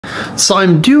So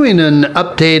I'm doing an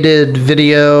updated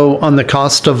video on the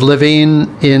cost of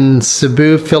living in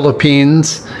Cebu,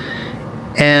 Philippines.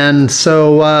 And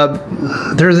so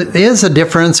there is a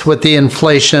difference with the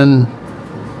inflation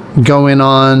going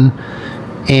on.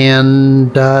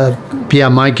 And yeah,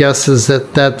 my guess is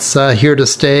that that's here to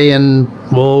stay and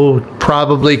will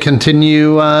probably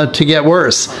continue to get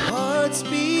worse. Hearts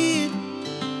beat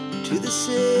to the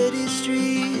city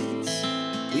streets.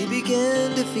 We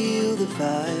began to feel the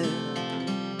fire.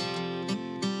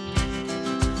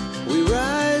 We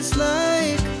rise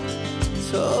like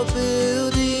tall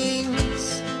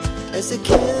buildings as the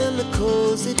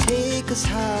chemicals they take us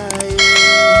higher.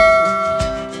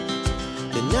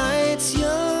 The night's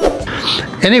young.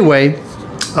 Anyway,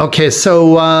 okay,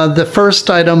 so the first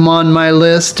item on my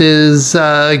list is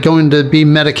going to be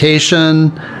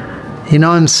medication. You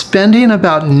know, I'm spending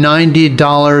about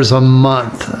 $90 a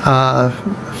month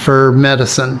for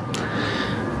medicine.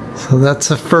 So that's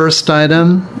the first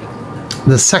item.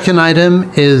 The second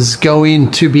item is going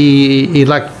to be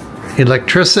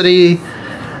electricity.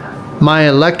 My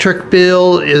electric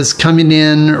bill is coming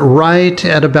in right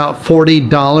at about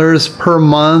 $40 per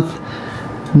month.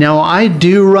 Now, I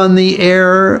do run the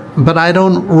air, but I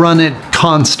don't run it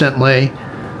constantly.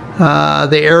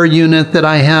 The air unit that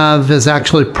I have is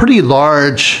actually pretty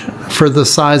large for the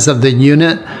size of the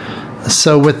unit.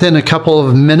 So within a couple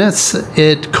of minutes,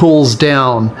 it cools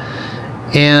down.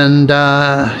 And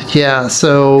yeah,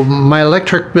 so my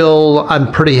electric bill,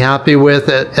 I'm pretty happy with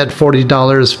it at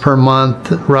 $40 per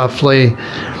month, roughly.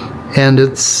 And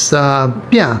it's,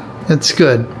 yeah, it's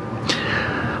good.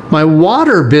 My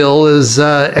water bill is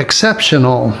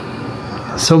exceptional.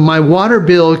 So my water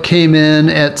bill came in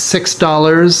at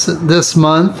 $6 this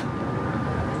month.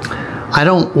 I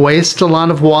don't waste a lot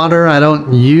of water. I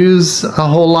don't use a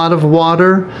whole lot of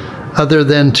water other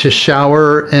than to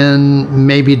shower and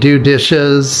maybe do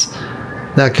dishes,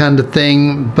 that kind of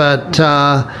thing. But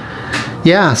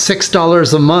yeah,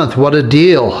 $6 a month, what a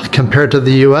deal compared to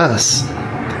the US.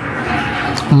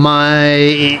 My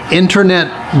internet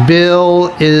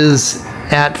bill is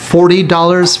at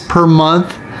 $40 per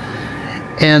month,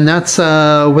 and that's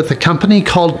with a company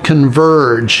called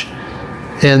Converge.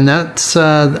 And that's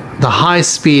the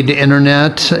high-speed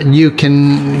internet. You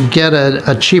can get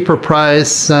a cheaper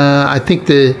price. I think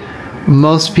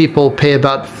most people pay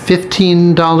about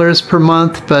 $15 per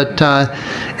month. But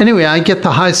anyway, I get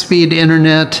the high-speed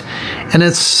internet, and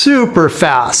it's super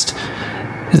fast.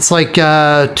 It's like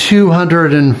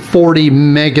 240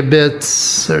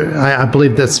 megabits, or I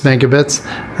believe that's megabits,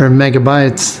 or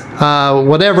megabytes,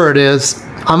 whatever it is.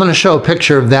 I'm going to show a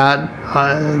picture of that,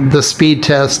 the speed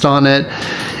test on it.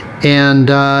 And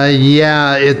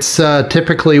yeah, it's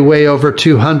typically way over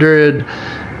 200.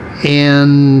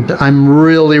 And I'm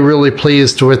really, really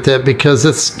pleased with it because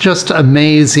it's just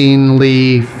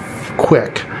amazingly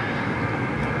quick.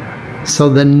 So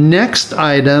the next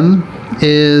item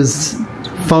is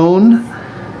phone.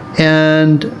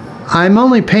 And I'm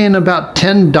only paying about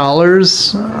 $10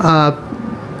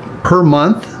 per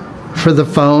month for the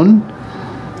phone.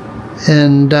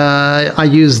 And I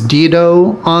use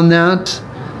Dido on that,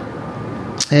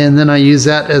 and then I use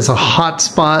that as a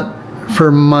hotspot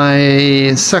for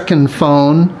my second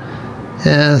phone.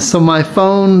 So my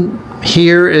phone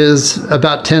here is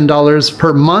about $10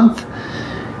 per month,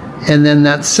 and then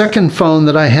that second phone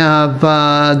that I have,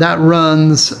 that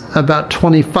runs about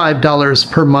 $25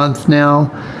 per month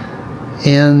now,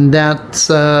 and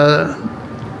that's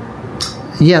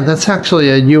yeah, that's actually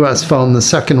a US phone, the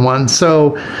second one.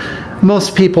 So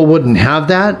most people wouldn't have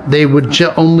that. They would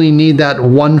only need that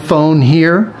one phone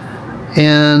here,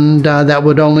 and that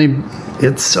would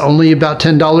it's only about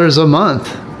 $10 a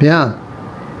month. Yeah.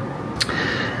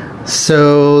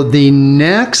 So the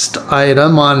next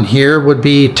item on here would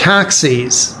be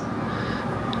taxis.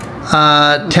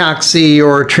 Taxi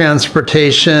or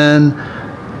transportation.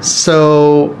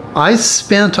 So I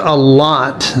spent a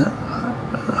lot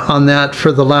on that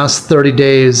for the last 30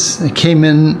 days. It came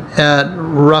in at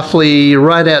roughly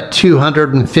right at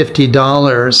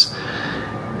 $250.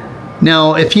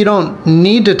 Now, if you don't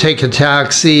need to take a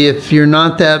taxi, if you're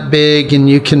not that big and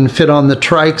you can fit on the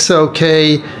trikes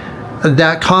okay,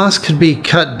 that cost could be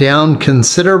cut down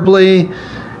considerably.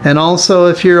 And also,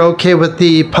 if you're okay with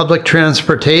the public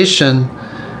transportation,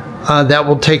 that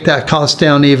will take that cost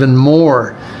down even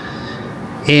more.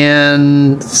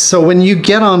 And so when you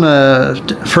get on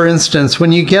for instance,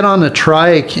 when you get on a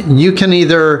trike, you can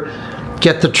either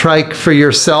get the trike for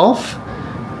yourself.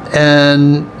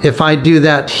 And if I do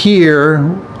that here,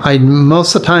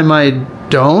 most of the time I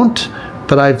don't,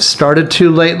 but I've started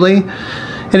to lately.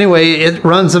 Anyway, it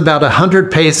runs about 100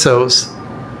 pesos.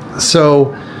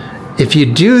 So if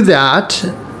you do that,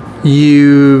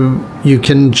 you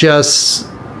can just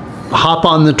hop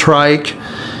on the trike,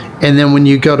 and then when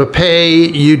you go to pay,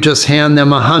 you just hand them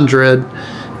 $100,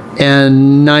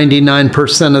 and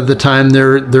 99% of the time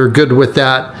they're good with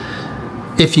that.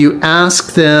 If you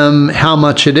ask them how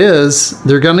much it is,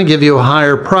 they're going to give you a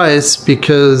higher price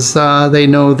because they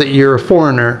know that you're a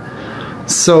foreigner.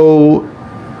 So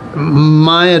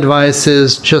my advice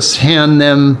is just hand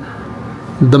them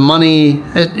the money.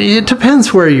 It depends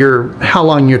how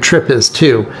long your trip is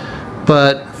too,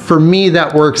 but for me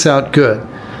that works out good.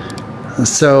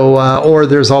 So or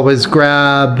there's always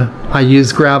Grab. I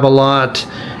use Grab a lot,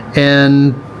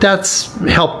 and that's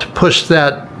helped push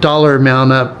that dollar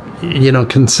amount up,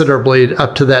 considerably,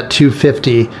 up to that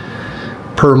 $250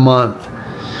 per month.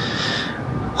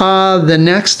 The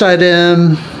next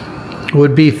item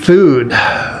would be food.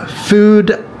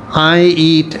 I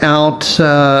eat out.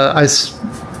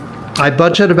 I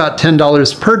budget about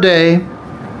 $10 per day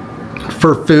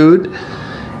for food,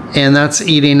 and that's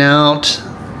eating out.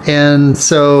 And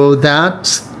so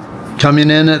that's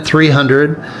coming in at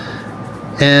 $300.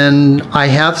 And I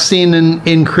have seen an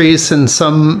increase in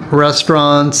some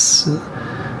restaurants,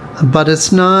 but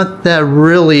it's not that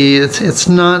really, it's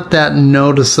not that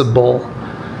noticeable.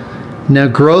 Now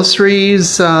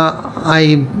groceries,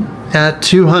 I at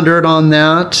 $200 on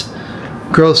that.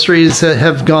 Groceries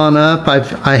have gone up.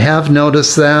 I have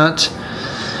noticed that.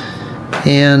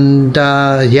 And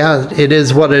yeah, it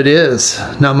is what it is.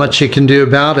 Not much you can do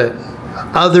about it,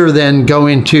 other than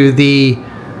going to the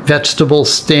vegetable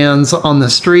stands on the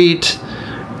street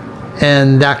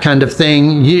and that kind of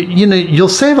thing. You'll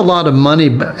save a lot of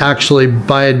money actually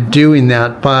by doing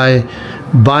that, by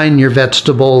buying your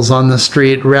vegetables on the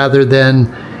street rather than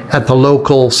at the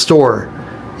local store.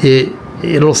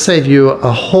 It'll save you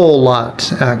a whole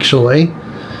lot, actually.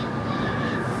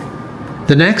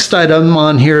 The next item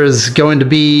on here is going to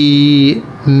be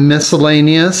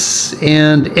miscellaneous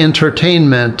and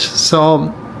entertainment.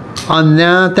 So on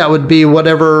that would be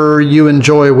whatever you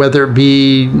enjoy, whether it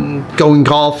be going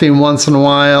golfing once in a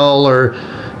while, or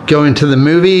going to the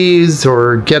movies,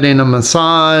 or getting a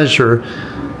massage, or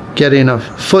getting a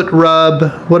foot rub,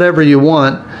 whatever you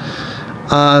want.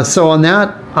 So on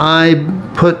that, I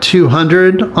put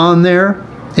 $200 on there.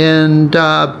 And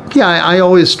yeah, I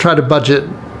always try to budget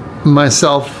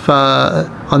myself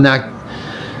on that,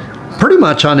 pretty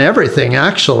much on everything,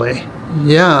 actually.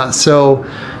 Yeah, so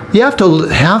you have to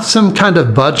have some kind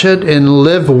of budget and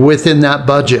live within that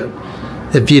budget.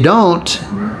 If you don't,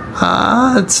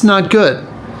 it's not good.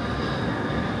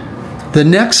 The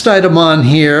next item on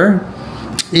here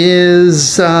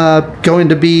is going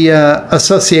to be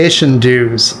association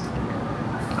dues.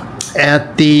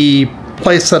 At the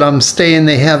place that I'm staying,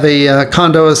 they have a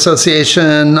condo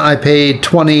association. I pay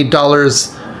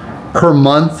 $20 per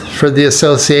month for the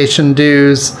association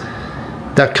dues.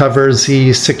 That covers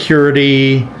the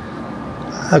security,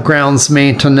 grounds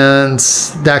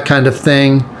maintenance, that kind of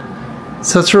thing.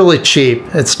 So it's really cheap.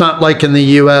 It's not like in the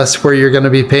US where you're going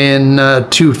to be paying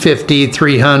 $250,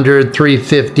 $300,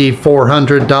 $350,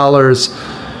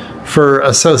 $400 for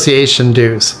association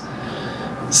dues.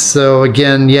 So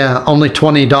again, yeah, only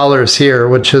 $20 here,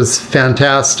 which is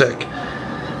fantastic.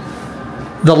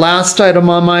 The last item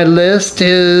on my list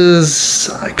is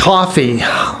coffee.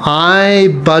 I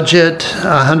budget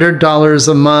 $100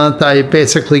 a month. I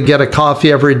basically get a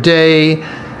coffee every day.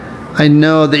 I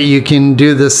know that you can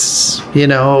do this,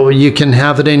 you can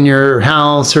have it in your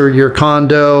house or your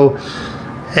condo,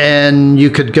 and you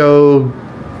could go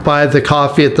buy the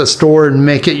coffee at the store and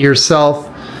make it yourself.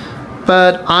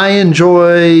 But I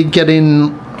enjoy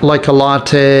getting like a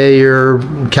latte or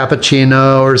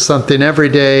cappuccino or something every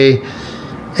day,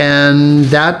 and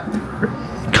that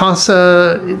costs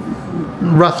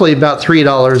roughly about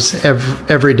 $3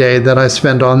 every day that I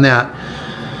spend on that.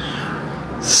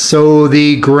 So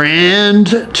the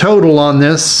grand total on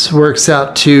this works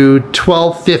out to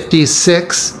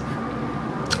 $12.56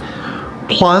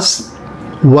 plus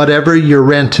whatever your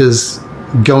rent is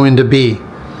going to be.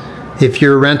 If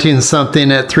you're renting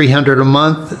something at $300 a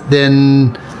month,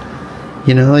 then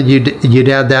you'd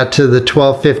add that to the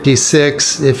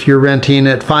 $12.56. If you're renting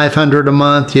at $500 a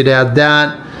month, you'd add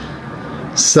that.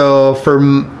 So for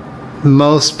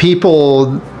most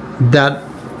people, that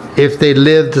if they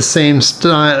live the same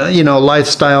style,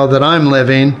 lifestyle that I'm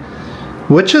living,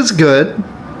 which is good,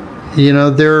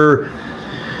 your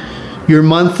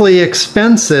monthly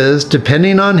expenses,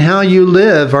 depending on how you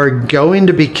live, are going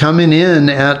to be coming in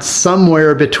at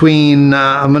somewhere between,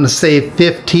 I'm going to say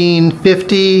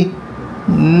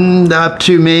 $15.50 up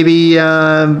to maybe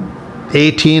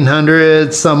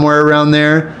 $1,800, somewhere around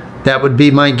there. That would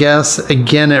be my guess.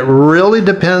 Again, it really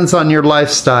depends on your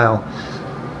lifestyle.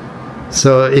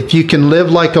 So if you can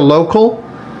live like a local,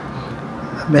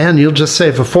 man, you'll just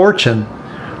save a fortune.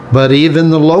 But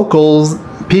even the local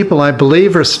people, I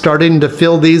believe, are starting to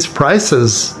feel these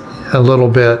prices a little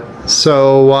bit.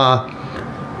 So,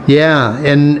 yeah,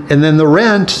 and then the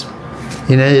rent,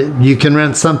 you know, you can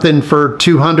rent something for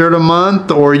 $200 a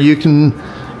month, or you can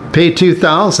pay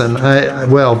 $2,000.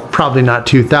 Well, probably not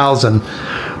 $2,000,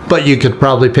 but you could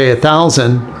probably pay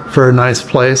 $1,000 for a nice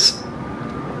place.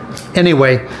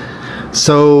 Anyway,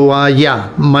 so yeah,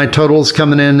 my total's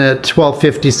coming in at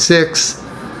 $1,256.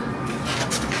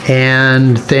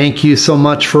 And thank you so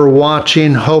much for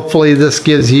watching. Hopefully this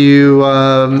gives you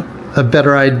a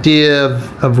better idea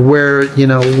of where, you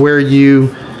know, where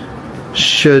you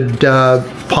should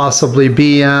possibly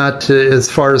be at as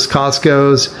far as cost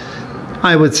goes.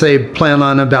 I would say plan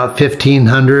on about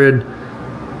 $1,500.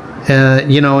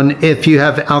 You know, and if you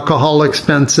have alcohol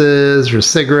expenses or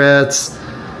cigarettes,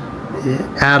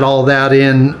 add all that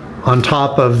in on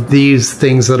top of these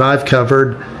things that I've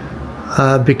covered,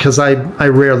 because I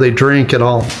rarely drink at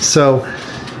all. So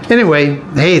anyway,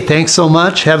 hey, thanks so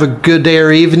much. Have a good day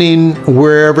or evening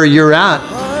wherever you're at.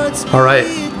 All right,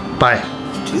 bye.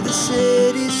 To the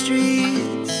city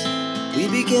streets, we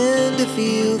began to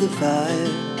feel the fire.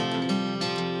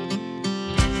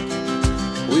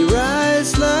 We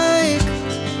rise like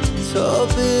tall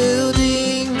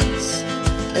buildings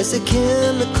as the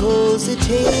chemicals, they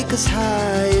take us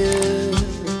higher.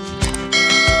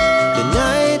 The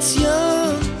night's young,